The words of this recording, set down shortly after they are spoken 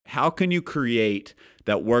How can you create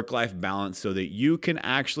that work-life balance so that you can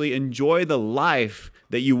actually enjoy the life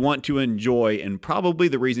that you want to enjoy and probably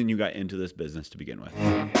the reason you got into this business to begin with?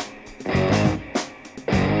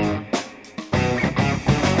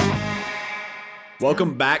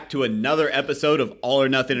 Welcome back to another episode of All or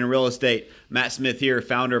Nothing in Real Estate. Matt Smith here,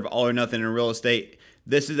 founder of All or Nothing in Real Estate.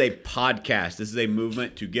 This is a podcast. This is a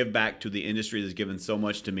movement to give back to the industry that's given so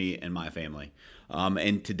much to me and my family.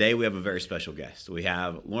 And today we have a very special guest. We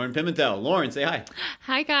have Lauren Pimentel. Lauren, say hi.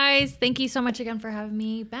 Hi, guys. Thank you so much again for having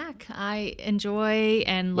me back. I enjoy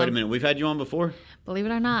and love... Wait a minute. We've had you on before? Believe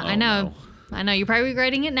it or not. Oh, I know. no. I know you're probably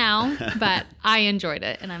regretting it now, but I enjoyed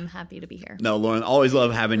it, and I'm happy to be here. No, Lauren, always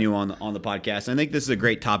love having you on the podcast. I think this is a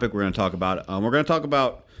great topic we're going to talk about. We're going to talk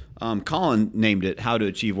about, Colin named it, How to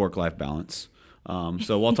Achieve Work-Life Balance.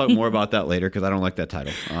 So we'll talk more about that later because I don't like that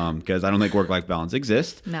title because I don't think work-life balance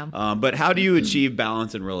exists. No. But how do you achieve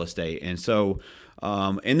balance in real estate? And so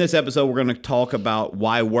in this episode, we're going to talk about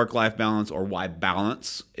why work-life balance or why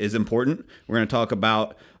balance is important. We're going to talk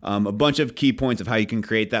about a bunch of key points of how you can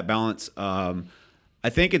create that balance. I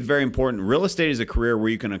think it's very important. Real estate is a career where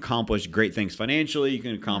you can accomplish great things financially. You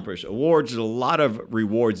can accomplish awards. There's a lot of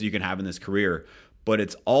rewards you can have in this career, but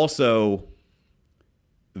it's also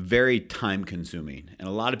very time consuming. And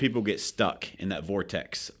a lot of people get stuck in that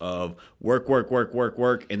vortex of work.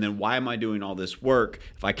 And then why am I doing all this work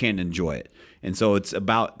if I can't enjoy it? And so it's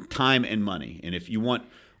about time and money. And if you want,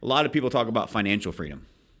 a lot of people talk about financial freedom.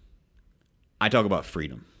 I talk about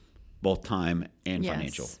freedom, both time and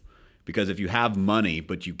financial. Because if you have money,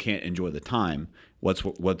 but you can't enjoy the time, what's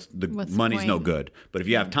the money's no good. But if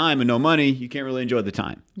you have time and no money, you can't really enjoy the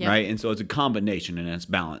time, right? And so it's a combination and it's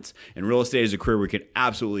balance. And real estate is a career where we can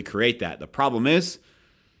absolutely create that. The problem is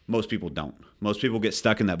most people don't. Most people get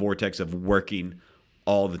stuck in that vortex of working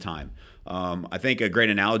all the time. I think a great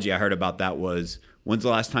analogy I heard about that was, when's the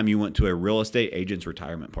last time you went to a real estate agent's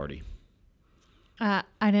retirement party? I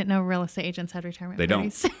didn't know real estate agents had retirement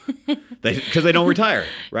parties. Because they don't retire,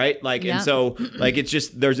 right? And so it's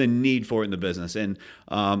just, there's a need for it in the business. And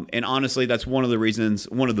honestly, that's one of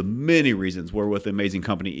the many reasons we're with the amazing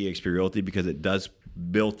company eXp Realty, because it does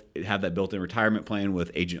have that built-in retirement plan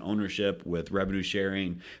with agent ownership, with revenue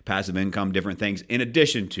sharing, passive income, different things, in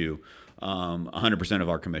addition to 100% of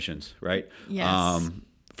our commissions, right? Yes.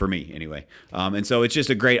 For me anyway. And so it's just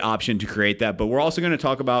a great option to create that. But we're also going to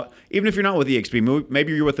talk about, even if you're not with eXp,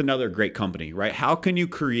 maybe you're with another great company, right? How can you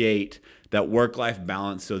create that work-life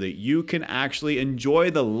balance so that you can actually enjoy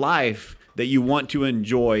the life that you want to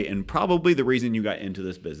enjoy and probably the reason you got into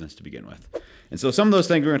this business to begin with? And so some of those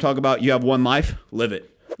things we're going to talk about. You have one life, live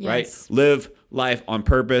it, right? Live life on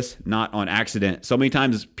purpose, not on accident. So many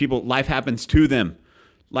times life happens to them.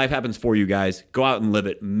 Life happens for you guys. Go out and live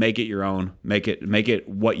it. Make it your own. Make it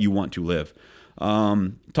what you want to live. We're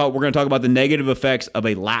going to talk about the negative effects of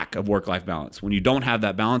a lack of work-life balance. When you don't have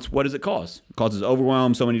that balance, what does it cause? It causes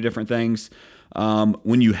overwhelm, so many different things.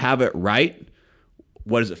 When you have it right,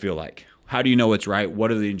 what does it feel like? How do you know it's right?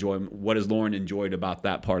 What has Lauren enjoyed about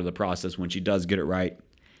that part of the process when she does get it right?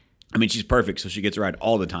 I mean, she's perfect, so she gets it right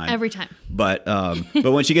all the time. Every time. But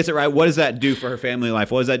when she gets it right, what does that do for her family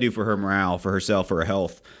life? What does that do for her morale, for herself, for her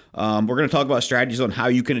health? We're going to talk about strategies on how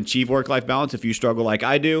you can achieve work-life balance if you struggle like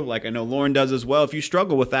I do, like I know Lauren does as well. If you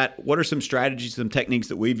struggle with that, what are some strategies, some techniques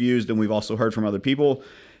that we've used and we've also heard from other people?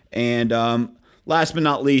 And last but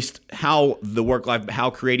not least, how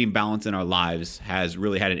creating balance in our lives has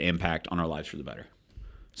really had an impact on our lives for the better.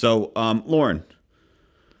 So, Lauren,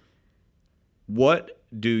 what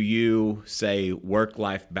do you say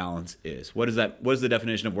work-life balance is? What is the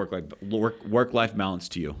definition of work-life balance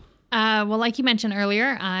to you? Well, like you mentioned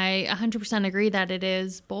earlier, I 100% agree that it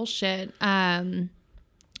is bullshit.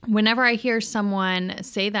 Whenever I hear someone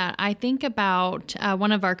say that, I think about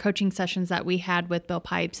one of our coaching sessions that we had with Bill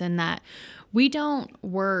Pipes, and that we don't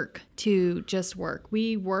work to just work.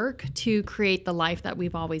 We work to create the life that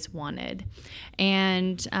we've always wanted.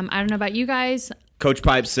 And I don't know about you guys. Coach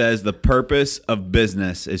Pipes says the purpose of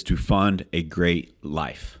business is to fund a great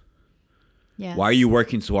life. Yes. Why are you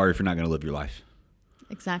working so hard if you're not going to live your life?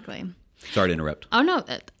 Exactly. Sorry to interrupt. Oh, no.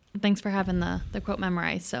 Thanks for having the quote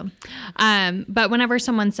memorized. So, but whenever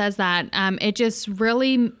someone says that, it just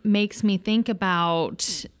really makes me think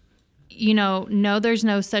about, no, there's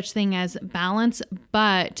no such thing as balance,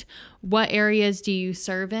 but what areas do you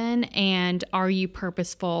serve in, and are you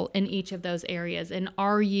purposeful in each of those areas? And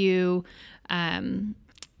are you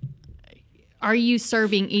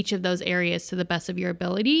serving each of those areas to the best of your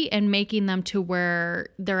ability and making them to where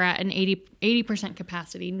they're at an 80%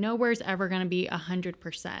 capacity? Nowhere's ever going to be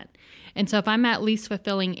 100%. And so if I'm at least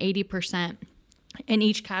fulfilling 80% in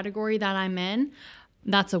each category that I'm in,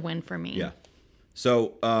 that's a win for me. Yeah.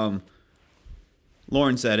 So,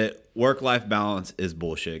 Lauren said it. Work-life balance is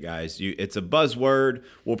bullshit, guys. It's a buzzword.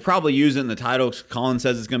 We'll probably use it in the title. Colin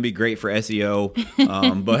says it's going to be great for SEO,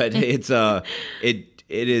 but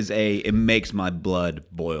it makes my blood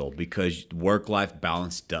boil because work-life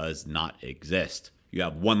balance does not exist. You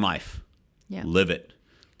have one life. Yeah. Live it.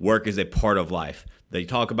 Work is a part of life. They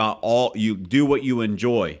talk about you do what you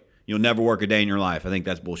enjoy. You'll never work a day in your life. I think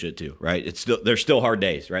that's bullshit too, right? There's still hard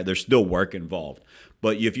days, right? There's still work involved.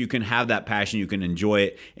 But if you can have that passion, you can enjoy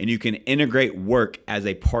it, and you can integrate work as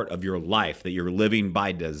a part of your life that you're living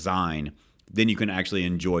by design, then you can actually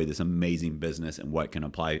enjoy this amazing business and what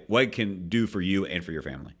it can do for you and for your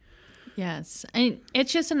family. Yes. And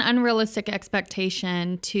it's just an unrealistic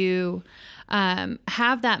expectation to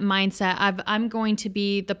have that mindset. I'm going to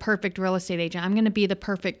be the perfect real estate agent. I'm going to be the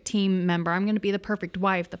perfect team member. I'm going to be the perfect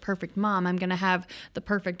wife, the perfect mom. I'm going to have the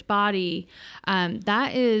perfect body.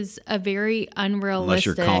 That is a very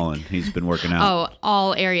unrealistic. Unless you're Colin. He's been working out. Oh,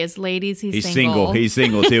 all areas. Ladies, he's single. He's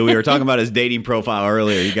single too. We were talking about his dating profile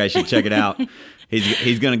earlier. You guys should check it out.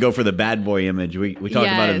 He's going to go for the bad boy image. We talked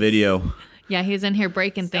about a video. Yeah, he was in here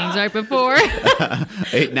breaking things right before.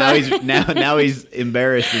 now he's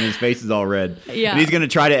embarrassed and his face is all red. Yeah. And he's going to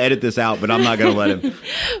try to edit this out, but I'm not going to let him.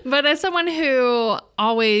 But as someone who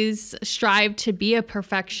always strived to be a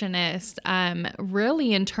perfectionist,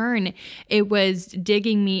 really in turn, it was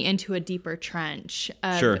digging me into a deeper trench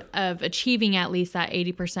of achieving at least that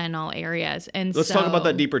 80% in all areas. And let's talk about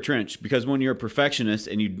that deeper trench, because when you're a perfectionist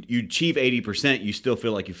and you achieve 80%, you still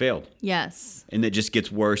feel like you failed. Yes. And it just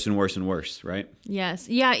gets worse and worse and worse, right? Yes.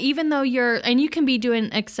 Yeah. Even though you can be doing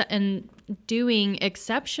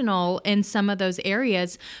exceptional in some of those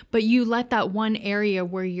areas, but you let that one area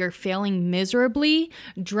where you're failing miserably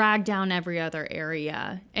drag down every other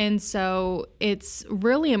area. And so it's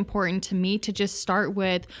really important to me to just start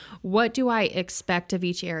with, what do I expect of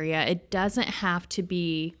each area? It doesn't have to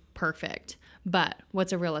be perfect, but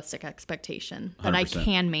what's a realistic expectation that 100%. I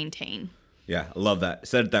can maintain? Yeah, I love that.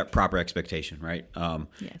 Set that proper expectation, right?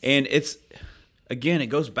 Yes. And it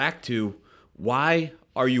goes back to, why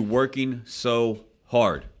are you working so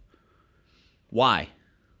hard? Why?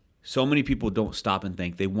 So many people don't stop and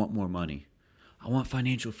think. They want more money. I want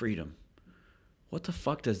financial freedom. What the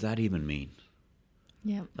fuck does that even mean?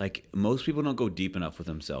 Yeah. Like, most people don't go deep enough with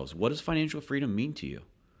themselves. What does financial freedom mean to you?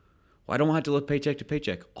 Well, I don't want to live paycheck to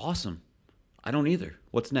paycheck. Awesome. I don't either.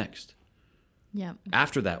 What's next? Yeah.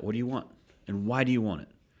 After that, what do you want? And why do you want it?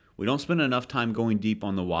 We don't spend enough time going deep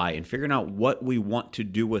on the why and figuring out what we want to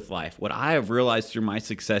do with life. What I have realized through my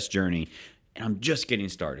success journey, and I'm just getting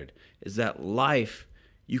started, is that life,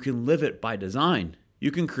 you can live it by design.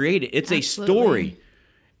 You can create it. It's Absolutely. A story.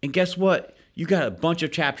 And guess what? You got a bunch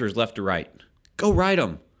of chapters left to write. Go write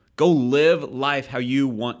them. Go live life how you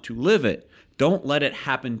want to live it. Don't let it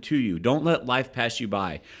happen to you. Don't let life pass you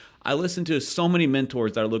by. I listen to so many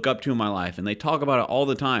mentors that I look up to in my life, and they talk about it all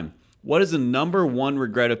the time. What is the number one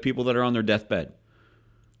regret of people that are on their deathbed?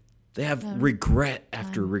 They have regret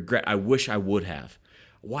after regret. I wish I would have.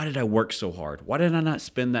 Why did I work so hard? Why did I not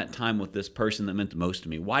spend that time with this person that meant the most to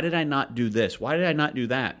me? Why did I not do this? Why did I not do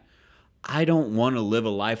that? I don't want to live a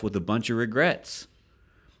life with a bunch of regrets.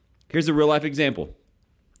 Here's a real life example.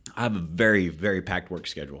 I have a very, very packed work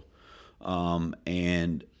schedule.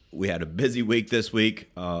 And we had a busy week this week,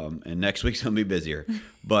 and next week's going to be busier.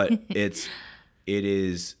 But it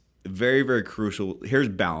is very, very crucial. Here's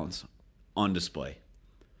balance on display.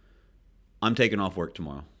 I'm taking off work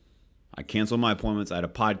tomorrow. I canceled my appointments. I had a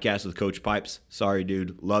podcast with Coach Pipes. Sorry,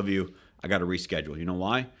 dude. Love you. I got to reschedule. You know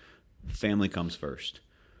why? Family comes first.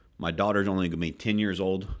 My daughter's only going to be 10 years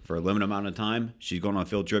old for a limited amount of time. She's going on a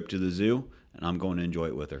field trip to the zoo, and I'm going to enjoy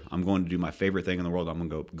it with her. I'm going to do my favorite thing in the world. I'm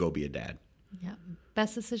going to go be a dad. Yeah.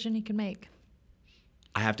 Best decision you can make.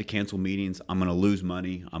 I have to cancel meetings. I'm going to lose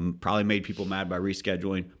money. I'm probably made people mad by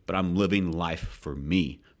rescheduling, but I'm living life for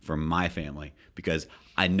me, for my family, because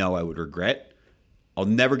I know I would regret. I'll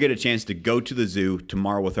never get a chance to go to the zoo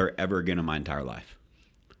tomorrow with her ever again in my entire life.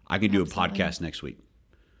 I can do a podcast next week.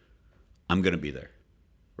 I'm going to be there,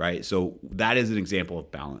 right? So that is an example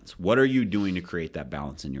of balance. What are you doing to create that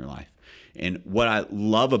balance in your life? And what I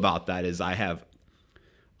love about that is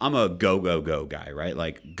I'm a go guy, right?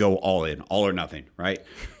 Like, go all in, all or nothing, right?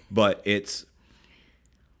 But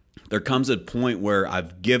there comes a point where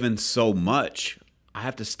I've given so much, I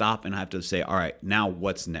have to stop and I have to say, all right, now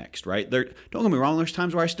what's next, right? Don't get me wrong, there's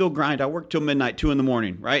times where I still grind. I work till midnight, 2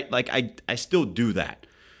 a.m, right? Like, I still do that.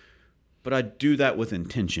 But I do that with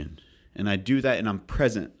intention. And I do that and I'm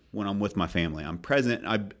present when I'm with my family. I'm present.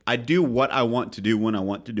 I do what I want to do when I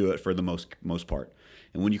want to do it for the most part.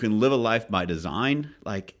 And when you can live a life by design,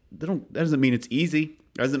 like that doesn't mean it's easy.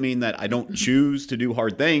 It doesn't mean that I don't choose to do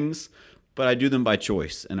hard things, but I do them by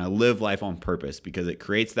choice, and I live life on purpose because it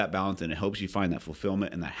creates that balance and it helps you find that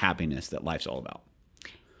fulfillment and that happiness that life's all about.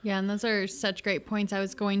 Yeah, and those are such great points. I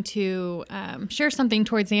was going to share something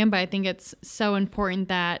towards the end, but I think it's so important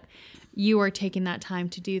that you are taking that time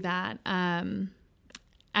to do that.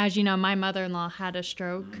 As you know, my mother-in-law had a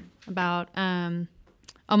stroke about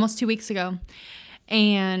almost 2 weeks ago,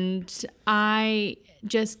 and I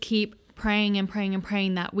just keep praying and praying and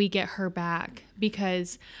praying that we get her back,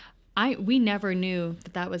 because we never knew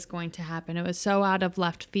that was going to happen. It was so out of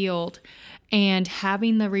left field. And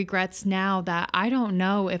having the regrets now that I don't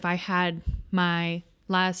know if I had my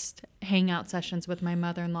last hangout sessions with my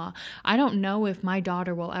mother-in-law. I don't know if my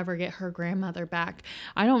daughter will ever get her grandmother back.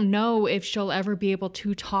 I don't know if she'll ever be able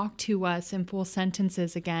to talk to us in full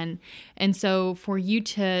sentences again. And so for you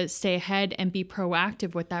to stay ahead and be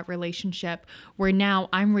proactive with that relationship, where now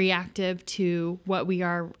I'm reactive to what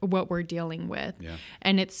we're dealing with. Yeah.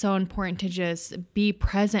 And it's so important to just be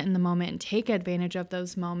present in the moment and take advantage of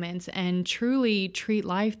those moments and truly treat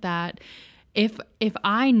life that if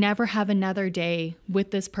I never have another day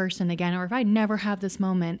with this person again, or if I never have this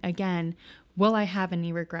moment again, will I have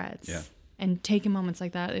any regrets? Yeah. And taking moments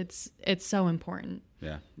like that, it's so important.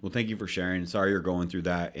 Yeah. Well, thank you for sharing. Sorry you're going through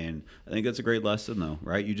that. And I think that's a great lesson, though,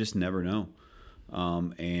 right? You just never know.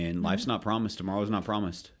 And life's not promised. Tomorrow's not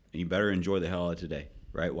promised. And you better enjoy the hell out of today,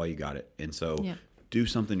 right? While you got it. And so do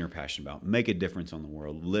something you're passionate about. Make a difference on the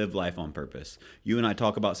world. Live life on purpose. You and I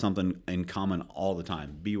talk about something in common all the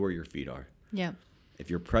time. Be where your feet are. Yeah. If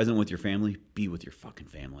you're present with your family, be with your fucking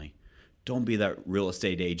family. Don't be that real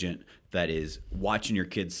estate agent that is watching your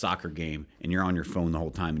kid's soccer game and you're on your phone the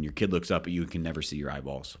whole time and your kid looks up at you and can never see your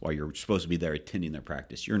eyeballs while you're supposed to be there attending their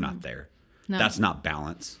practice. You're not there. No. That's not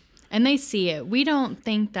balance. And they see it. We don't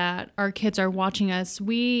think that our kids are watching us.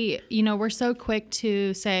 We're so quick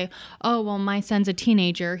to say, oh, well, my son's a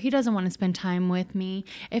teenager. He doesn't want to spend time with me.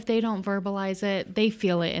 If they don't verbalize it, they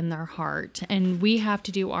feel it in their heart. And we have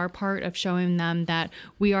to do our part of showing them that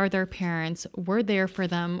we are their parents. We're there for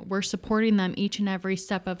them. We're supporting them each and every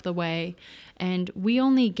step of the way. And we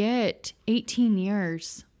only get 18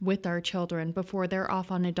 years with our children before they're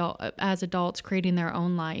off on as adults creating their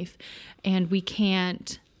own life. And we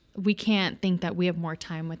can't think that we have more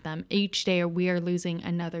time with them. Each day we are losing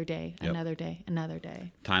another day, another day, another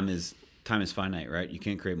day. Time is finite, right? You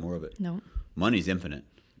can't create more of it. No. Money's infinite.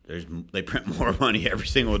 They print more money every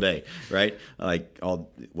single day, right? Like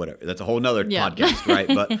whatever. That's a whole nother podcast, right?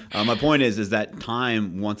 But my point is that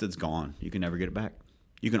time, once it's gone, you can never get it back.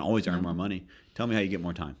 You can always earn more money. Tell me how you get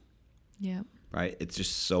more time. Yeah. Right? It's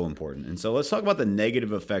just so important. And so let's talk about the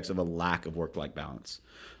negative effects of a lack of work-life balance.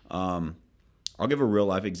 I'll give a real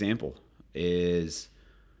life example.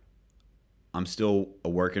 I'm still a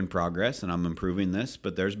work in progress and I'm improving this,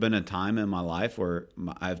 but there's been a time in my life where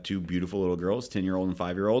I have two beautiful little girls, 10-year-old and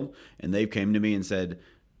 5-year-old, and they've came to me and said,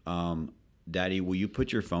 Daddy, will you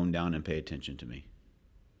put your phone down and pay attention to me?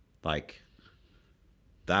 Like,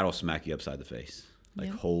 that'll smack you upside the face. Like,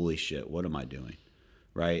 holy shit, what am I doing?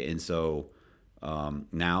 Right? And so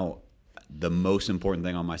now the most important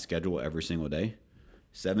thing on my schedule every single day,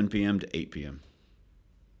 7 p.m. to 8 p.m.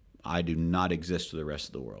 I do not exist to the rest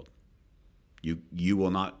of the world. You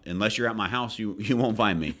will not, unless you're at my house, you won't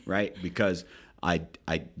find me, right? Because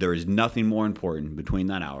there is nothing more important between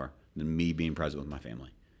that hour than me being present with my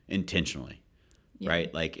family intentionally,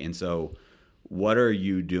 right? Like, and so what are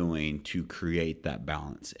you doing to create that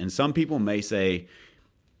balance? And some people may say,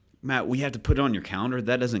 Matt, we have to put it on your calendar.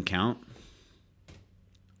 That doesn't count.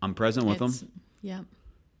 I'm present with them. Yeah.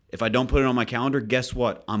 If I don't put it on my calendar, guess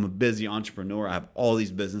what? I'm a busy entrepreneur. I have all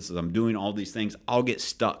these businesses. I'm doing all these things. I'll get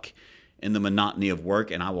stuck in the monotony of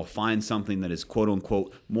work and I will find something that is quote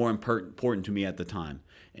unquote more important to me at the time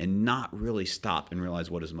and not really stop and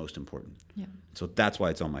realize what is most important. Yeah. So that's why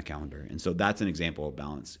it's on my calendar. And so that's an example of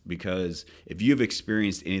balance, because if you've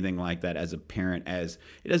experienced anything like that as a parent,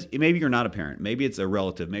 maybe you're not a parent, maybe it's a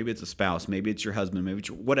relative, maybe it's a spouse, maybe it's your husband, maybe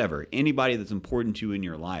it's whatever, anybody that's important to you in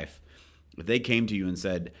your life. If they came to you and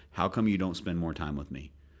said, how come you don't spend more time with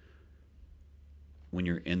me? When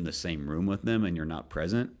you're in the same room with them and you're not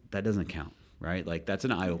present, that doesn't count, right? Like, that's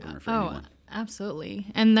an eye-opener for anyone. Absolutely.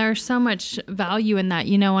 And there's so much value in that.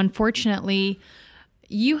 Unfortunately,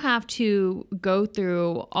 you have to go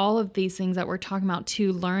through all of these things that we're talking about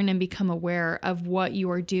to learn and become aware of what you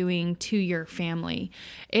are doing to your family.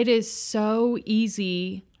 It is so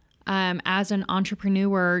easy as an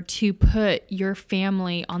entrepreneur to put your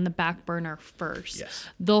family on the back burner first. Yes.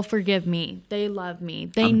 They'll forgive me. They love me.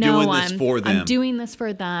 They I'm know doing this for them. I'm doing this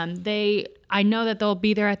for them. I know that they'll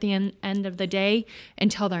be there at the end of the day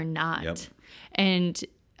until they're not. Yep. And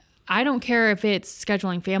I don't care if it's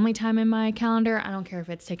scheduling family time in my calendar. I don't care if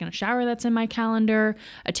it's taking a shower that's in my calendar.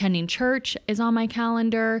 Attending church is on my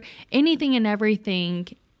calendar. Anything and everything,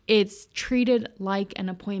 it's treated like an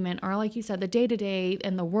appointment, or like you said, the day-to-day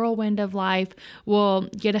and the whirlwind of life will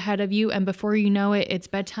get ahead of you. And before you know it, it's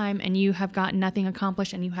bedtime and you have gotten nothing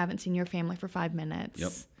accomplished and you haven't seen your family for 5 minutes.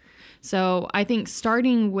 Yep. So I think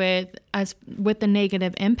starting with the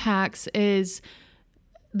negative impacts is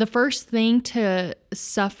the first thing to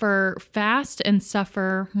suffer fast and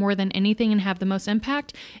suffer more than anything and have the most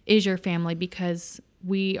impact is your family, because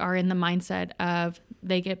we are in the mindset of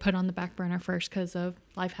they get put on the back burner first because of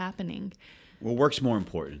life happening. Well, work's more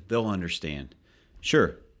important. They'll understand.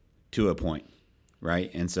 Sure, to a point, right?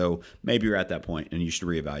 And so maybe you're at that point and you should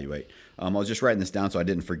reevaluate. I was just writing this down so I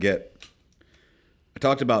didn't forget. I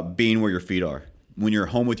talked about being where your feet are. When you're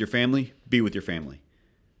home with your family, be with your family.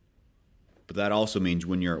 But that also means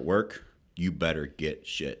when you're at work, you better get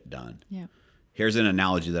shit done. Yeah. Here's an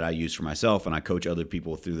analogy that I use for myself, and I coach other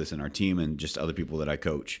people through this in our team and just other people that I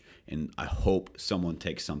coach. And I hope someone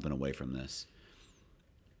takes something away from this.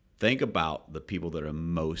 Think about the people that are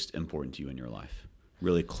most important to you in your life.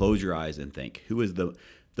 Really close your eyes and think, who is the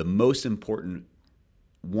most important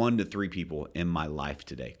 1 to 3 people in my life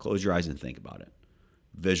today? Close your eyes and think about it.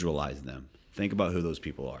 Visualize them. Think about who those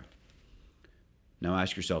people are. Now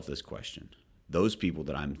ask yourself this question. Those people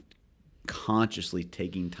that I'm consciously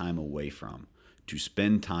taking time away from to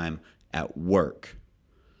spend time at work,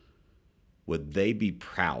 would they be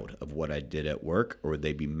proud of what I did at work, or would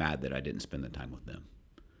they be mad that I didn't spend the time with them?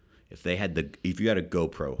 If you had a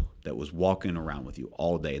GoPro that was walking around with you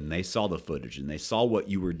all day and they saw the footage and they saw what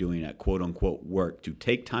you were doing at quote unquote work to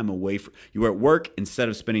take time away from you were at work instead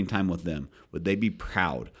of spending time with them, would they be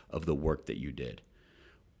proud of the work that you did?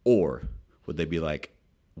 Or would they be like,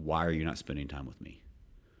 why are you not spending time with me?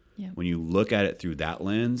 Yeah. When you look at it through that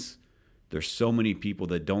lens, there's so many people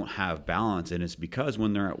that don't have balance, and it's because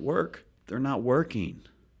when they're at work, they're not working.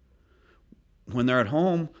 When they're at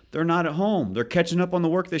home, they're not at home. They're catching up on the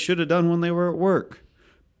work they should have done when they were at work.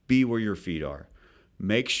 Be where your feet are.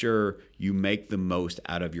 Make sure you make the most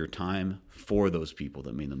out of your time for those people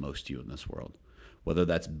that mean the most to you in this world, whether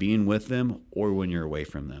that's being with them or when you're away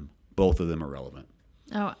from them. Both of them are relevant.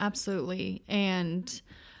 Oh, absolutely. And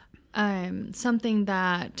something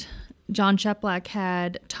that John Sheplack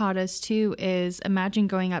had taught us too is imagine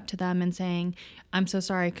going up to them and saying, I'm so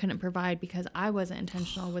sorry I couldn't provide because I wasn't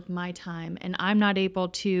intentional with my time and I'm not able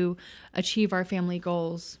to achieve our family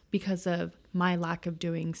goals because of my lack of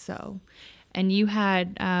doing so. And you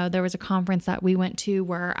had, there was a conference that we went to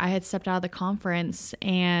where I had stepped out of the conference,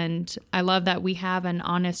 and I love that we have an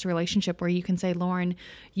honest relationship where you can say, Lauren,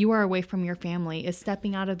 you are away from your family. Is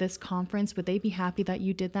stepping out of this conference, would they be happy that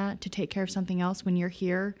you did that to take care of something else when you're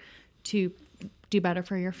here to do better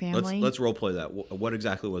for your family? Let's role play that. What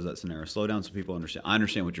exactly was that scenario? Slow down so people understand. I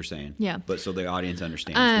understand what you're saying. Yeah. But so the audience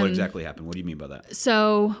understands. What exactly happened? What do you mean by that?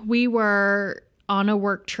 So we were on a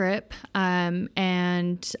work trip, and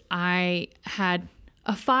I had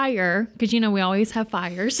a fire, because we always have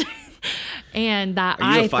fires. And that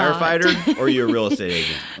Are you a firefighter or are you a real estate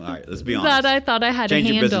agent? All right, let's be honest. That I thought I had Change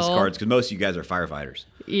to handle. your business cards, because most of you guys are firefighters.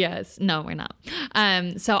 Yes. No, we're not.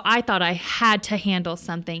 So I thought I had to handle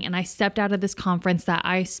something, and I stepped out of this conference that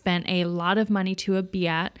I spent a lot of money to be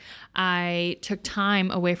at. I took time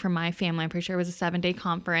away from my family. I'm pretty sure it was a 7-day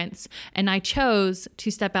conference, and I chose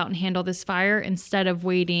to step out and handle this fire instead of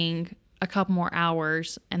waiting a couple more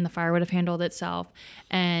hours and the fire would have handled itself,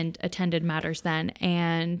 and attended matters then.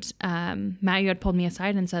 And Matt, you had pulled me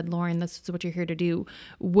aside and said, Lauren, this is what you're here to do.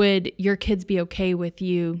 Would your kids be okay with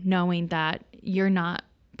you knowing that you're not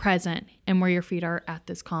present and where your feet are at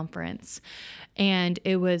this conference? And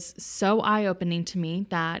it was so eye-opening to me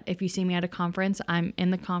that if you see me at a conference, I'm in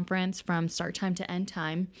the conference from start time to end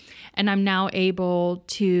time. And I'm now able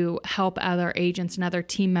to help other agents and other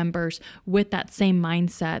team members with that same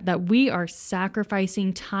mindset that we are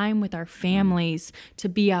sacrificing time with our families to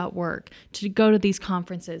be at work, to go to these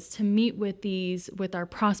conferences, to meet with our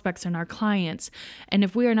prospects and our clients. And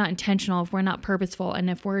if we are not intentional, if we're not purposeful, and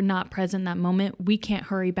if we're not present in that moment, we can't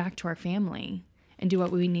hurry back to our family and do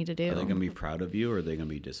what we need to do. Are they going to be proud of you, or are they going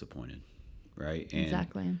to be disappointed? Right? And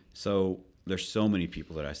exactly. So there's so many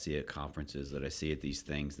people that I see at conferences, that I see at these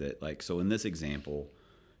things that, like, so in this example,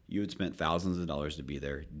 you had spent thousands of dollars to be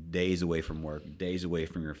there, days away from work, days away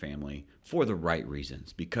from your family, for the right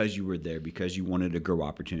reasons, because you were there, because you wanted to grow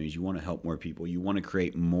opportunities, you want to help more people, you want to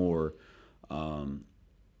create more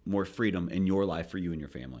freedom in your life for you and your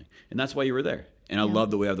family. And that's why you were there. And I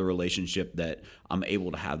love that we have the relationship that I'm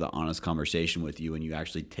able to have the honest conversation with you and you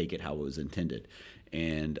actually take it how it was intended.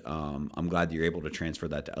 And I'm glad that you're able to transfer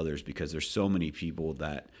that to others, because there's so many people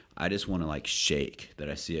that I just want to like shake, that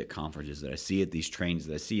I see at conferences, that I see at these trainings,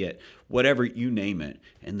 that I see at whatever, you name it,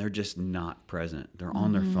 and they're just not present. They're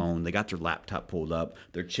on their phone. They got their laptop pulled up.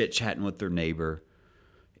 They're chit-chatting with their neighbor.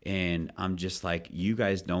 And I'm just like, you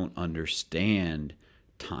guys don't understand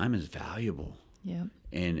time is valuable. Yeah.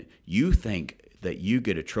 And you think that you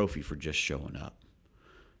get a trophy for just showing up.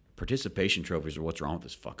 Participation trophies are what's wrong with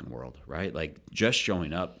this fucking world, right? Like, just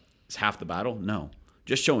showing up is half the battle? No.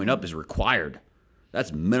 Just showing up is required.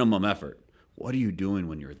 That's minimum effort. What are you doing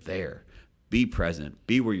when you're there? Be present.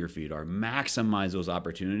 Be where your feet are. Maximize those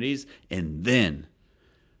opportunities, and then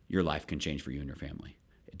your life can change for you and your family.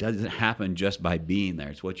 It doesn't happen just by being there.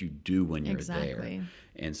 It's what you do when you're there.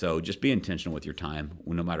 And so just be intentional with your time,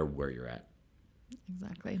 no matter where you're at.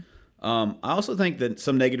 Exactly. I also think that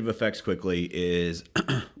some negative effects quickly is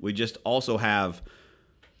we just also have,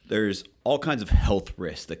 there's all kinds of health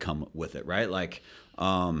risks that come with it, right? Like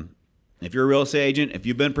if you're a real estate agent, if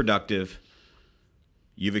you've been productive,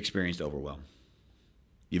 you've experienced overwhelm.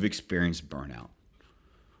 You've experienced burnout.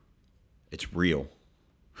 It's real,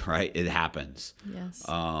 right? It happens. Yes.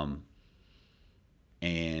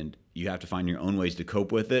 And you have to find your own ways to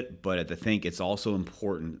cope with it. But I think it's also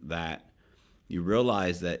important that you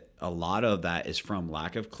realize that a lot of that is from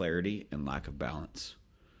lack of clarity and lack of balance.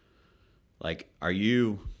 Like,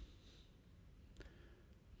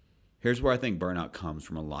 here's where I think burnout comes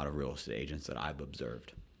from a lot of real estate agents that I've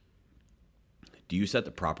observed. Do you set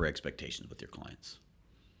the proper expectations with your clients?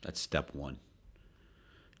 That's step one.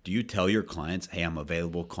 Do you tell your clients, hey, I'm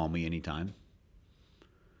available, call me anytime?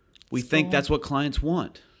 We think that's what clients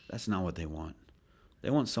want. That's not what they want. They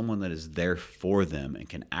want someone that is there for them and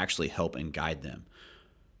can actually help and guide them.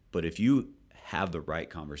 But if you have the right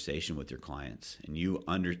conversation with your clients and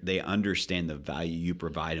they understand the value you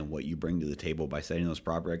provide and what you bring to the table by setting those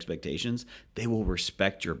proper expectations, they will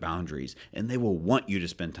respect your boundaries and they will want you to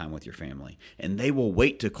spend time with your family. And they will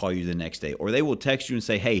wait to call you the next day, or they will text you and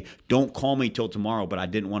say, hey, don't call me till tomorrow, but I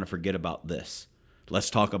didn't want to forget about this. Let's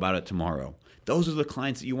talk about it tomorrow. Those are the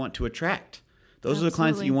clients that you want to attract. Those are the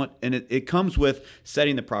clients that you want, and it comes with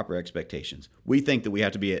setting the proper expectations. We think that we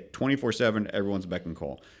have to be at 24/7, everyone's beck and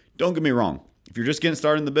call. Don't get me wrong. If you're just getting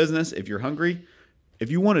started in the business, if you're hungry, if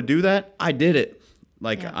you want to do that, I did it.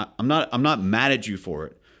 Like, I'm not mad at you for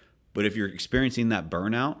it. But if you're experiencing that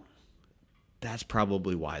burnout, that's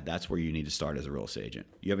probably why. That's where you need to start as a real estate agent.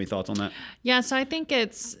 You have any thoughts on that? Yeah, so I think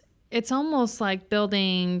it's almost like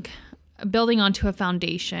building onto a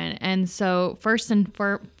foundation. And so first and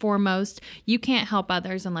foremost, you can't help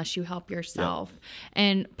others unless you help yourself. Yep.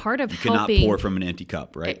 And part of helping... You cannot pour from an empty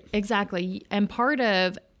cup, right? Exactly. And part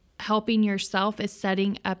of helping yourself is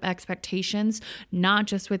setting up expectations, not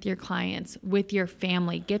just with your clients, with your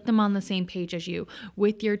family. Get them on the same page as you.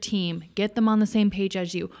 With your team, get them on the same page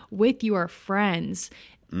as you. With your friends,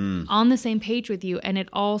 on the same page with you. And it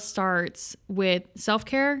all starts with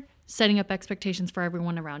self-care, setting up expectations for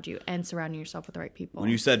everyone around you, and surrounding yourself with the right people.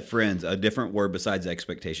 When you said friends, a different word besides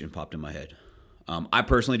expectation popped in my head. I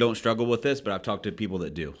personally don't struggle with this, but I've talked to people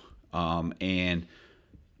that do. And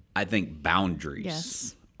I think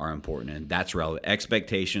boundaries are important, and that's relevant.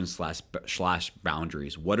 Expectations /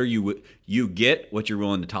 boundaries. What are you get what you're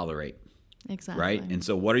willing to tolerate. Exactly. Right? And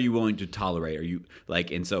so what are you willing to tolerate? Are you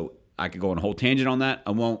and so I could go on a whole tangent on that.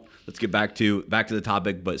 I won't. Let's get back to the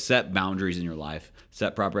topic, but set boundaries in your life.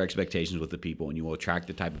 Set proper expectations with the people, and you will attract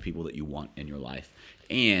the type of people that you want in your life.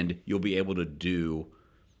 And you'll be able to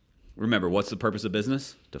remember, what's the purpose of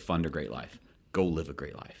business? To fund a great life. Go live a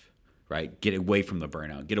great life, right? Get away from the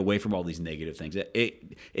burnout. Get away from all these negative things.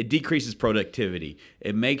 It decreases productivity.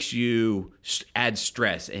 It makes you add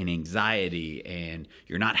stress and anxiety, and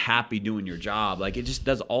you're not happy doing your job. Like, it just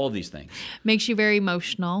does all of these things. Makes you very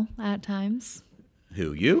emotional at times.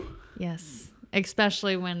 Who, you? Yes.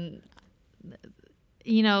 Especially when,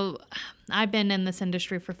 I've been in this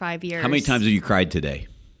industry for 5 years. How many times have you cried today?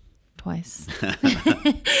 Twice.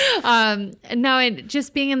 No,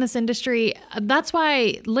 just being in this industry, that's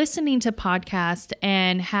why listening to podcasts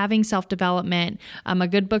and having self-development, a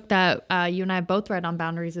good book that you and I both read on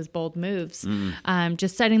boundaries is Bold Moves.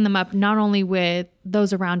 Just setting them up not only with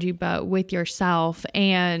those around you, but with yourself.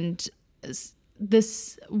 And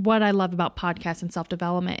what I love about podcasts and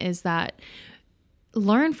self-development is that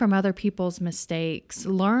learn from other people's mistakes,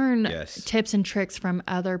 learn Yes. tips and tricks from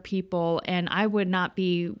other people. And I would not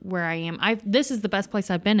be where I am. This is the best place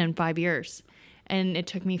I've been in 5 years. And it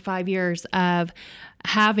took me 5 years of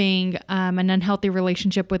having an unhealthy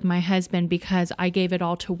relationship with my husband because I gave it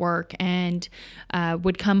all to work and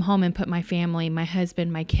would come home and put my family, my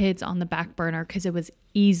husband, my kids on the back burner because it was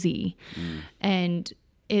easy. And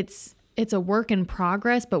it's a work in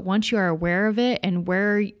progress, but once you are aware of it and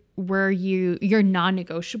where your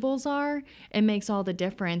non-negotiables are, it makes all the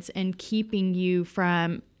difference in keeping you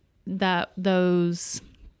from that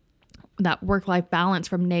work-life balance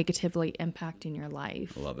from negatively impacting your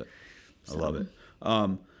life. I love it. I love it.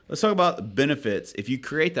 Let's talk about the benefits if you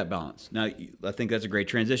create that balance. Now, I think that's a great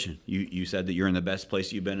transition. You said that you're in the best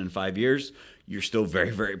place you've been in 5 years. You're still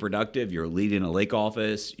very, very productive. You're leading a lake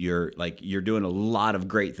office. You're doing a lot of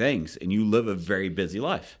great things, and you live a very busy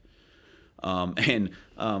life. I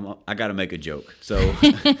got to make a joke. So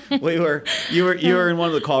you were in one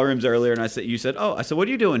of the call rooms earlier, and you said, what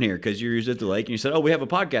are you doing here? Because you're usually at the lake, and you said, we have a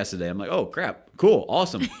podcast today. I'm like, oh crap, cool,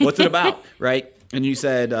 awesome. What's it about, right? And you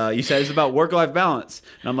said it's about work-life balance,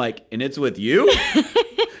 and I'm like, and it's with you.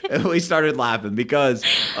 And we started laughing because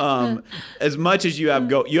as much as you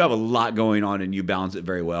have a lot going on and you balance it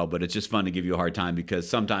very well, but it's just fun to give you a hard time because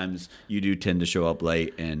sometimes you do tend to show up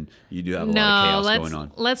late and you do have a lot of chaos going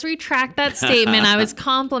on. Let's retract that statement. I was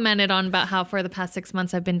complimented on about how for the past 6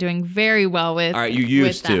 months I've been doing very well with. All right, you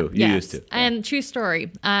used to. Yeah. And true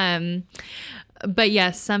story. But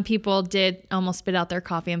yes, some people did almost spit out their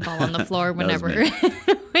coffee and fall on the floor whenever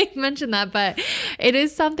we mentioned that. But it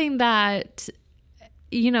is something that,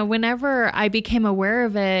 whenever I became aware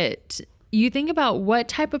of it, you think about what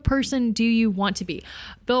type of person do you want to be?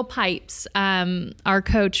 Bill Pipes, our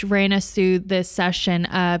coach, ran us through this session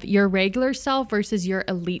of your regular self versus your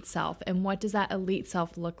elite self. And what does that elite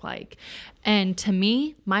self look like? And to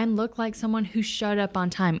me, mine looked like someone who showed up on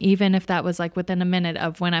time, even if that was like within a minute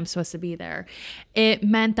of when I'm supposed to be there. It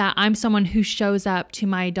meant that I'm someone who shows up to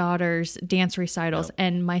my daughter's dance recitals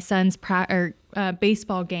and my son's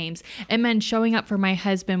baseball games. It meant showing up for my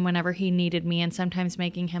husband whenever he needed me and sometimes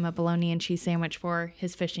making him a bologna and cheese sandwich for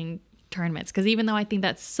his fishing tournaments. Because even though I think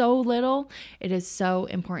that's so little, it is so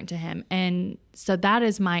important to him. And so that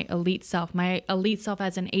is my elite self. My elite self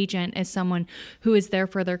as an agent is someone who is there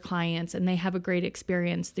for their clients and they have a great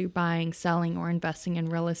experience through buying, selling, or investing in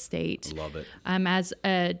real estate. Love it. As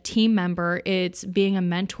a team member, it's being a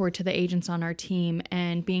mentor to the agents on our team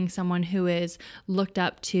and being someone who is looked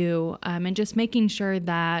up to, and just making sure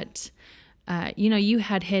that, you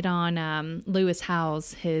had hit on Lewis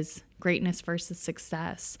Howes, his greatness versus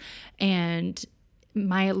success. And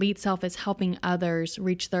my elite self is helping others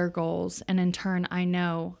reach their goals. And in turn, I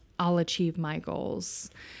know I'll achieve my goals.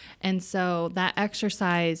 And so that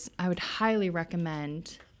exercise, I would highly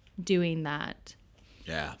recommend doing that.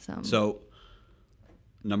 Yeah. So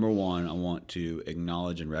number one, I want to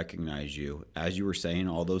acknowledge and recognize you. As you were saying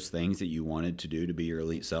all those things that you wanted to do to be your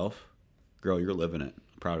elite self, girl, you're living it.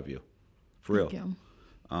 I'm proud of you. For real. Thank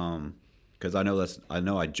you. Because I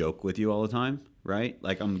know I joke with you all the time, right?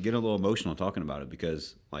 Like I'm getting a little emotional talking about it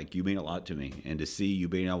because like you mean a lot to me, and to see you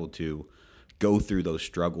being able to go through those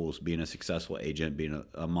struggles, being a successful agent, being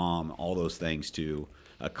a mom, all those things to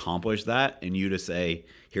accomplish that, and you to say,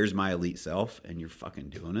 here's my elite self, and you're fucking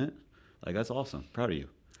doing it. Like that's awesome. Proud of you.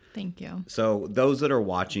 Thank you. So those that are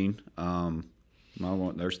watching,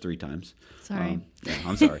 there's 3 times. Sorry.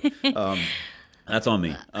 I'm sorry. That's on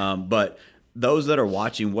me. But those that are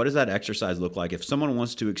watching, what does that exercise look like? If someone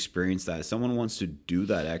wants to experience that, someone wants to do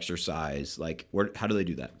that exercise, like how do they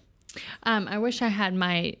do that? I wish I had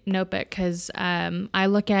my notebook because I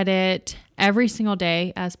look at it every single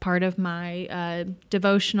day as part of my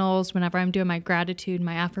devotionals. Whenever I'm doing my gratitude,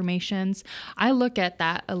 my affirmations, I look at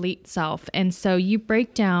that elite self. And so you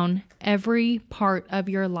break down every part of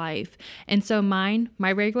your life. And so my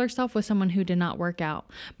regular self was someone who did not work out.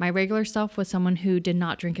 My regular self was someone who did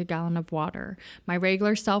not drink a gallon of water. My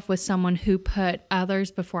regular self was someone who put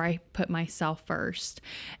others before I put myself first.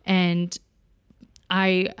 And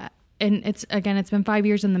it's been 5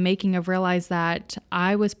 years in the making of realize that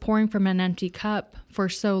I was pouring from an empty cup for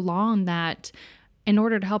so long that in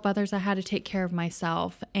order to help others, I had to take care of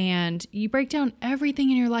myself. And you break down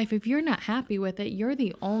everything in your life. If you're not happy with it, you're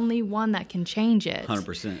the only one that can change it.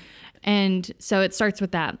 100%. And so it starts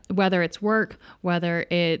with that, whether it's work, whether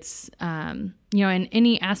it's, in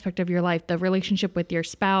any aspect of your life, the relationship with your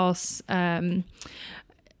spouse.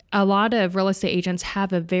 A lot of real estate agents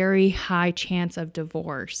have a very high chance of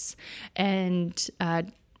divorce. And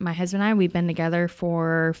my husband and I, we've been together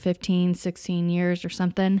for 15, 16 years or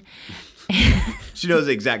something. She knows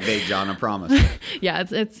the exact date, John, I promise. Yeah,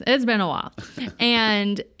 it's been a while.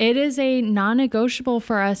 And it is a non-negotiable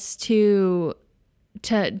for us to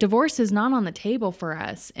divorce is not on the table for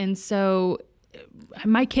us. And so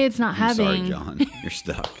my kid's not having... Sorry, John. You're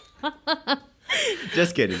stuck.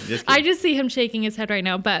 Just kidding. I just see him shaking his head right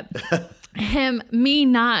now, but me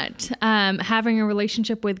not having a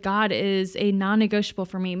relationship with God is a non-negotiable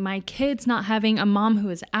for me. My kids not having a mom who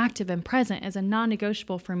is active and present is a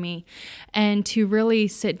non-negotiable for me. And to really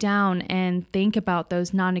sit down and think about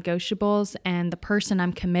those non-negotiables and the person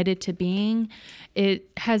I'm committed to being, it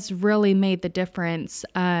has really made the difference.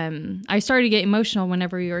 I started to get emotional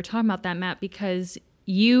whenever you were talking about that, Matt, because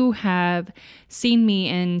you have seen me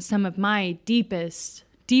in some of my deepest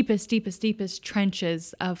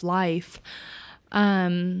trenches of life.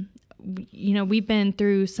 We've been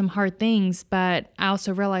through some hard things, but I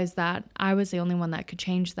also realized that I was the only one that could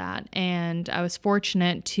change that. And I was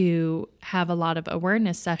fortunate to have a lot of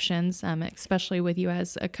awareness sessions, especially with you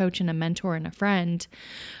as a coach and a mentor and a friend,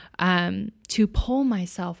 to pull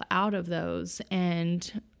myself out of those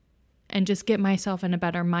and just get myself in a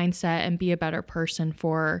better mindset and be a better person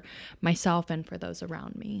for myself and for those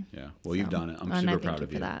around me. Yeah. Well, you've done it. I'm super proud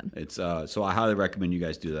of you. It's so I highly recommend you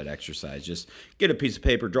guys do that exercise. Just get a piece of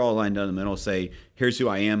paper, draw a line down the middle, say, here's who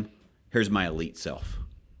I am, here's my elite self,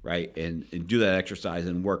 right? And do that exercise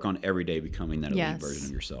and work on every day becoming that elite version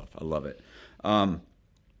of yourself. I love it.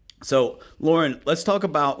 So Lauren, we talked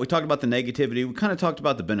about the negativity. We kind of talked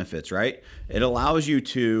about the benefits, right? It allows you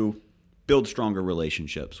to build stronger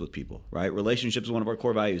relationships with people, right? Relationships is one of our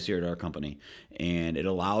core values here at our company, and it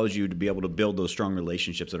allows you to be able to build those strong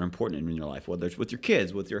relationships that are important in your life, whether it's with your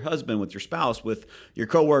kids, with your husband, with your spouse, with your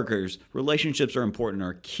coworkers. Relationships are important,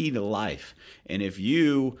 are key to life. And if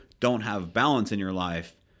you don't have balance in your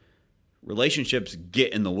life, relationships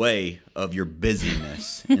get in the way of your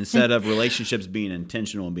busyness instead of relationships being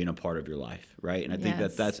intentional and being a part of your life, right? And I think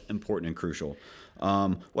that's important and crucial.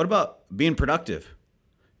 What about being productive?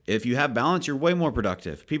 If you have balance, you're way more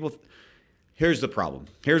productive. Here's the problem.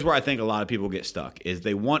 Here's where I think a lot of people get stuck is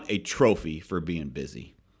they want a trophy for being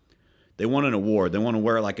busy. They want an award. They want to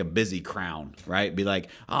wear like a busy crown, right? Be like,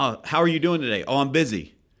 oh, how are you doing today? Oh, I'm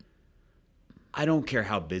busy. I don't care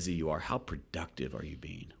how busy you are. How productive are you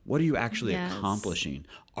being? What are you actually accomplishing?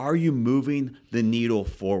 Are you moving the needle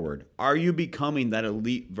forward? Are you becoming that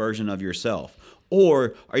elite version of yourself?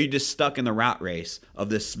 Or are you just stuck in the rat race of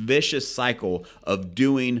this vicious cycle of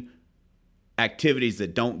doing activities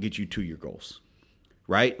that don't get you to your goals,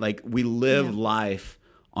 right? Like we live life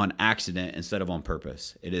on accident instead of on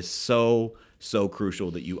purpose. It is so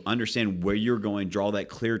crucial that you understand where you're going, draw that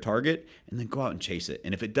clear target, and then go out and chase it.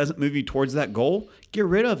 And if it doesn't move you towards that goal, get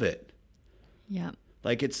rid of it. Yeah.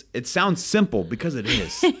 Like it sounds simple because it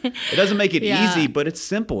is. It doesn't make it easy, but it's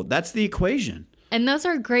simple. That's the equation. And those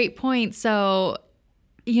are great points. So,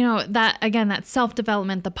 that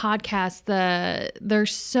self-development, the podcast,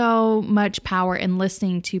 there's so much power in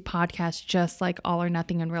listening to podcasts, just like All or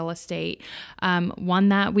Nothing in Real Estate. One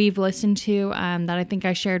that we've listened to that I think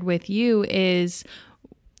I shared with you is,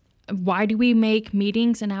 why do we make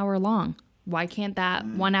meetings an hour long? Why can't that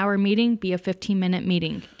 1 hour meeting be a 15-minute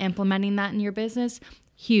meeting? Implementing that in your business,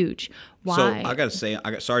 huge. Why? So I got to say,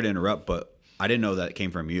 sorry to interrupt, but I didn't know that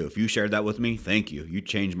came from you. If you shared that with me, thank you. You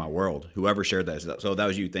changed my world. Whoever shared that. So that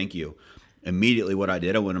was you. Thank you. Immediately what I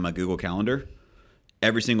did, I went on my Google Calendar.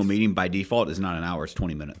 Every single meeting by default is not an hour. It's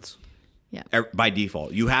 20 minutes. Yeah. By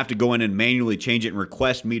default. You have to go in and manually change it and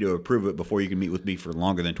request me to approve it before you can meet with me for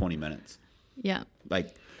longer than 20 minutes. Yeah.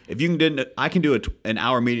 Like, if you can, I can do an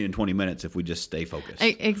hour meeting in 20 minutes if we just stay focused.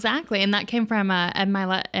 Exactly. And that came from Ed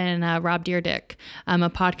Milet and Rob Dyrdek, a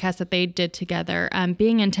podcast that they did together.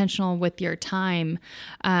 Being intentional with your time.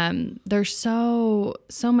 There's so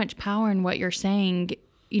much power in what you're saying.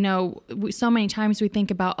 So many times we think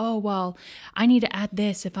about, oh, well, I need to add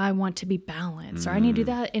this if I want to be balanced, or I need to do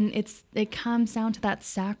that. And it comes down to that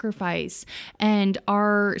sacrifice. And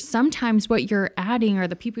sometimes what you're adding or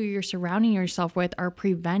the people you're surrounding yourself with are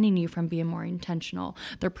preventing you from being more intentional.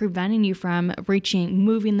 They're preventing you from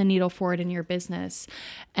moving the needle forward in your business.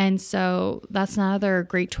 And so that's another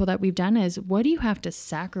great tool that we've done is, what do you have to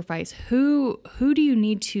sacrifice? Who do you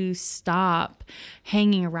need to stop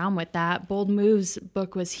hanging around with? That Bold Moves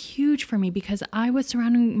book was huge for me because I was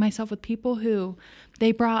surrounding myself with people who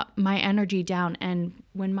they brought my energy down. And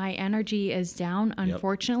when my energy is down,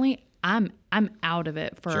 unfortunately, I'm out of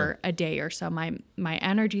it for a day or so. My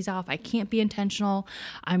energy's off. I can't be intentional.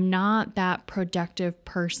 I'm not that productive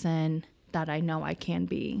person that I know I can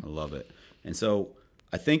be. I love it. And so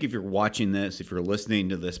I think if you're watching this, if you're listening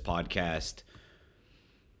to this podcast,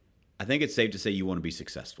 I think it's safe to say you want to be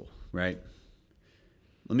successful, right?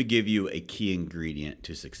 Let me give you a key ingredient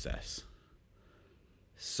to success.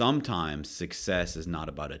 Sometimes success is not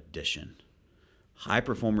about addition. High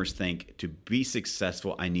performers think to be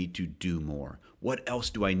successful, I need to do more. What else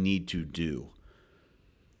do I need to do?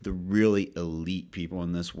 The really elite people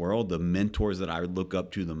in this world, the mentors that I look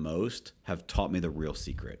up to the most, have taught me the real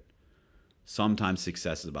secret. Sometimes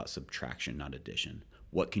success is about subtraction, not addition.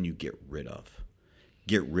 What can you get rid of?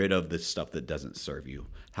 Get rid of the stuff that doesn't serve you.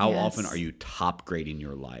 How often are you top grading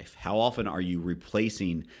your life? How often are you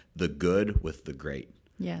replacing the good with the great?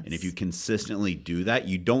 Yes. And if you consistently do that,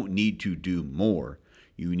 you don't need to do more.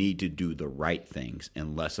 You need to do the right things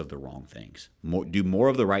and less of the wrong things. Do more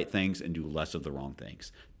of the right things and do less of the wrong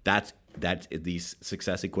things. That's the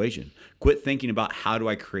success equation. Quit thinking about how do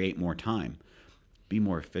I create more time. Be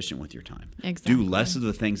more efficient with your time. Exactly. Do less of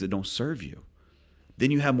the things that don't serve you. Then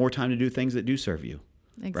you have more time to do things that do serve you.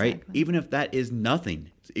 Exactly. Right? Even if that is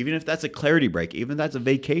nothing, even if that's a clarity break, even if that's a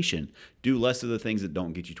vacation, do less of the things that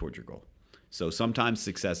don't get you towards your goal. So sometimes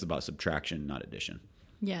success is about subtraction, not addition.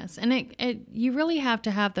 Yes. And you really have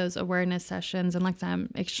to have those awareness sessions. And like I said, I'm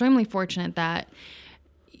extremely fortunate that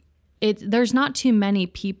there's not too many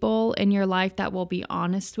people in your life that will be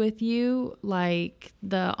honest with you, like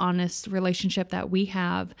the honest relationship that we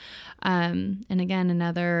have. And again,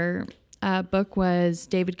 another book was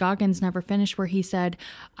David Goggins' Never Finished, where he said,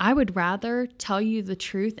 I would rather tell you the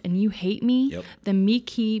truth and you hate me than me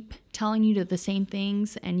keep telling you the same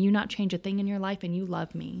things and you not change a thing in your life and you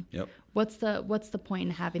love me. Yep. What's the point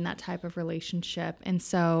in having that type of relationship? And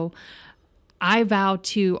so I vow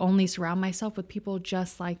to only surround myself with people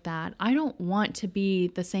just like that. I don't want to be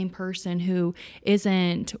the same person who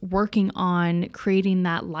isn't working on creating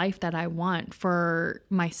that life that I want for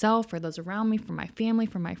myself, for those around me, for my family,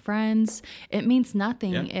 for my friends. It means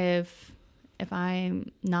nothing if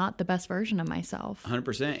I'm not the best version of myself.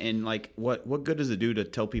 100%. And like, what good does it do to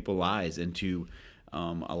tell people lies and to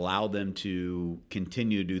allow them to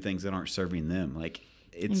continue to do things that aren't serving them? Like,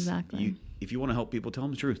 exactly. If you want to help people, tell them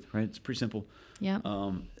the truth, right? It's pretty simple. Yeah.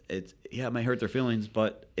 It might hurt their feelings,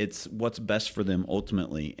 but it's what's best for them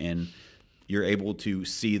ultimately, and you're able to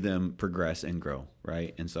see them progress and grow,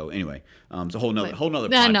 right? And so, anyway, it's a whole nother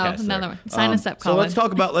podcast. No, another one. Sign us up, Colin. So let's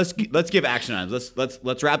talk about let's give action items.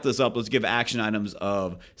 Let's wrap this up. Let's give action items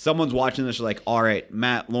of someone's watching this. You're like, all right,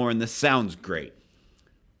 Matt, Lauren, this sounds great,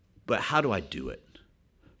 but how do I do it?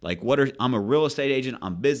 Like, I'm a real estate agent.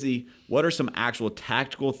 I'm busy. What are some actual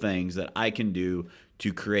tactical things that I can do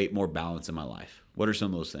to create more balance in my life? What are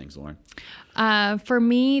some of those things, Lauren? For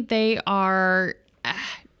me, they are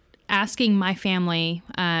asking my family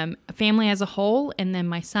as a whole, and then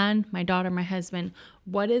my son, my daughter, my husband,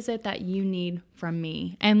 what is it that you need from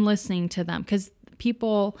me? And listening to them, because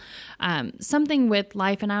people, something with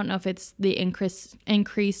life, and I don't know if it's the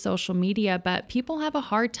increased social media, but people have a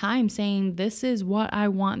hard time saying, this is what I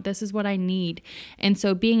want, this is what I need. And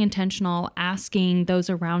so being intentional, asking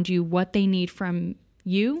those around you what they need from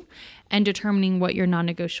you and determining what your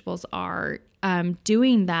non-negotiables are,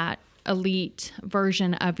 doing that elite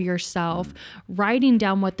version of yourself, writing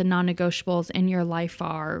down what the non-negotiables in your life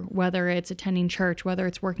are, whether it's attending church, whether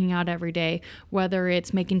it's working out every day, whether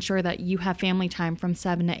it's making sure that you have family time from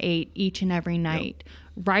 7 to 8 each and every night,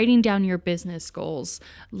 writing down your business goals,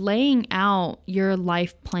 laying out your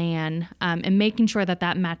life plan, and making sure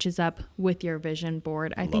that matches up with your vision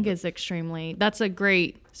board, I think is that's a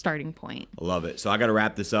great starting point. I love it. So I got to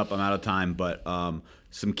wrap this up. I'm out of time, but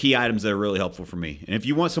some key items that are really helpful for me. And if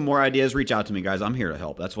you want some more ideas, reach out to me, guys. I'm here to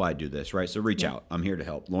help. That's why I do this, right? So reach out. I'm here to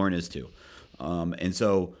help. Lauren is too. And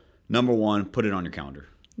so, number one, put it on your calendar.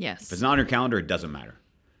 Yes. If it's not on your calendar, it doesn't matter.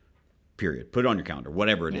 Period. Put it on your calendar,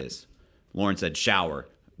 whatever it is. Lauren said shower,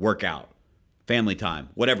 workout, family time,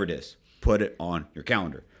 whatever it is. Put it on your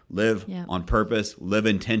calendar. Live on purpose. Live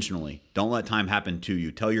intentionally. Don't let time happen to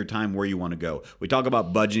you. Tell your time where you want to go. We talk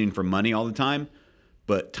about budgeting for money all the time,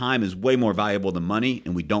 but time is way more valuable than money,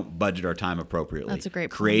 and we don't budget our time appropriately. That's a great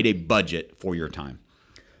point. Create a budget for your time.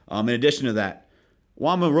 In addition to that,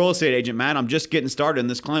 well, I'm a real estate agent, Matt. I'm just getting started, and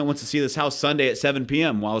this client wants to see this house Sunday at 7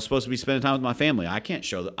 p.m. while I was supposed to be spending time with my family. I can't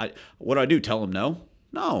show that. What do I do? Tell them no?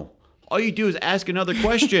 No. All you do is ask another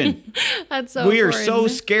question. That's so We are important. so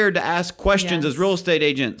scared to ask questions as real estate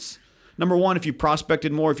agents. Number one, if you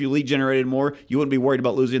prospected more, if you lead generated more, you wouldn't be worried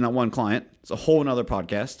about losing that one client. It's a whole nother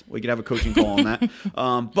podcast. We could have a coaching call on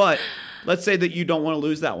that. But let's say that you don't want to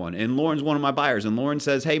lose that one. And Lauren's one of my buyers. And Lauren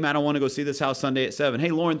says, hey, Matt, I want to go see this house Sunday at 7. Hey,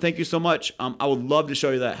 Lauren, thank you so much. I would love to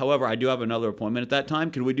show you that. However, I do have another appointment at that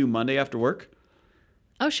time. Could we do Monday after work?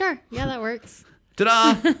 Oh, sure. Yeah, that works.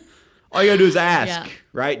 Ta-da! All you gotta do is ask, Yeah.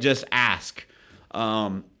 right? Just ask.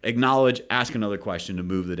 Acknowledge, ask another question to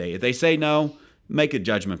move the day. If they say no, make a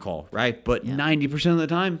judgment call, right? But 90% of the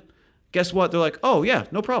time, guess what? They're like, oh, yeah,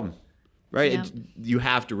 no problem, right? Yeah. You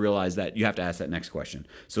have to realize that. You have to ask that next question.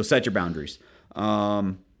 So set your boundaries.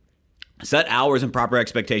 Set hours and proper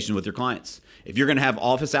expectations with your clients. If you're going to have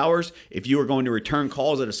office hours, if you are going to return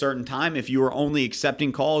calls at a certain time, if you are only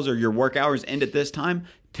accepting calls or your work hours end at this time,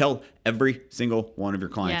 tell every single one of your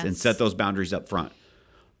clients and set those boundaries up front.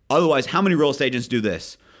 Otherwise, how many real estate agents do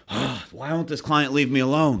this? Why won't this client leave me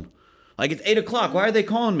alone? Like, it's 8 o'clock. Why are they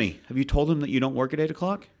calling me? Have you told them that you don't work at 8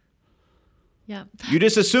 o'clock? Yeah. You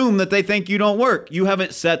just assume that they think you don't work. You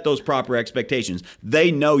haven't set those proper expectations.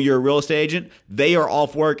 They know you're a real estate agent. They are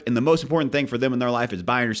off work. And the most important thing for them in their life is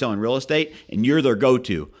buying or selling real estate. And you're their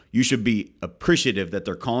go-to. You should be appreciative that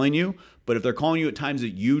they're calling you. But if they're calling you at times that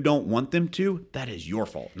you don't want them to, that is your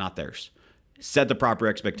fault, not theirs. Set the proper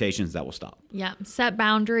expectations. That will stop. Yeah. Set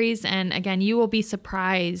boundaries. And again, you will be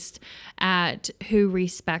surprised at who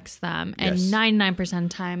respects them. And 99% of the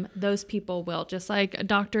time, those people will. Just like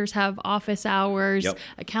doctors have office hours,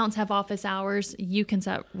 accounts have office hours, you can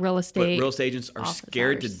set real estate. But real estate agents are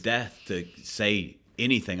scared to death to say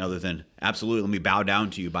anything other than, absolutely, let me bow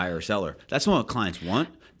down to you, buyer or seller. That's not what clients want.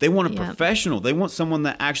 They want a professional. They want someone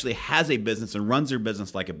that actually has a business and runs their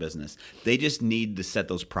business like a business. They just need to set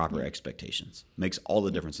those proper expectations. Makes all the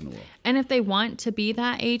difference in the world. And if they want to be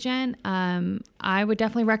that agent, I would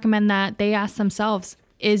definitely recommend that they ask themselves,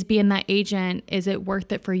 is being that agent, is it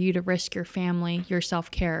worth it for you to risk your family, your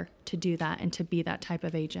self-care to do that and to be that type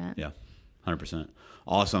of agent? Yeah, 100%.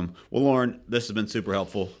 Awesome. Well, Lauren, this has been super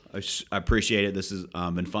helpful. I appreciate it. This has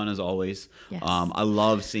been fun as always. Yes. I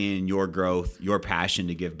love seeing your growth, your passion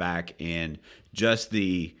to give back, and just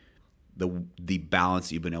the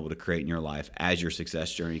balance you've been able to create in your life as your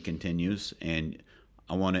success journey continues. And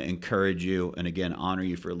I want to encourage you and, again, honor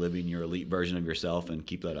you for living your elite version of yourself, and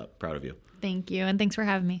keep that up. Proud of you. Thank you. And thanks for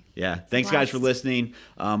having me. Yeah. Thanks, guys, for listening.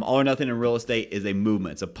 All or Nothing in Real Estate is a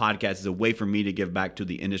movement. It's a podcast. It's a way for me to give back to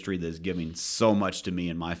the industry that is giving so much to me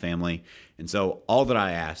and my family. And so all that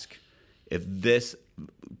I ask, if this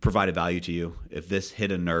provided value to you, if this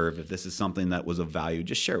hit a nerve, if this is something that was of value,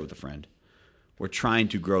 just share it with a friend. We're trying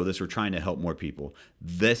to grow this. We're trying to help more people.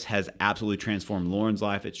 This has absolutely transformed Lauren's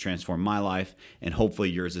life. It's transformed my life. And hopefully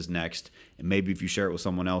yours is next. And maybe if you share it with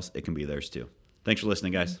someone else, it can be theirs too. Thanks for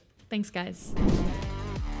listening, guys. Thanks, guys.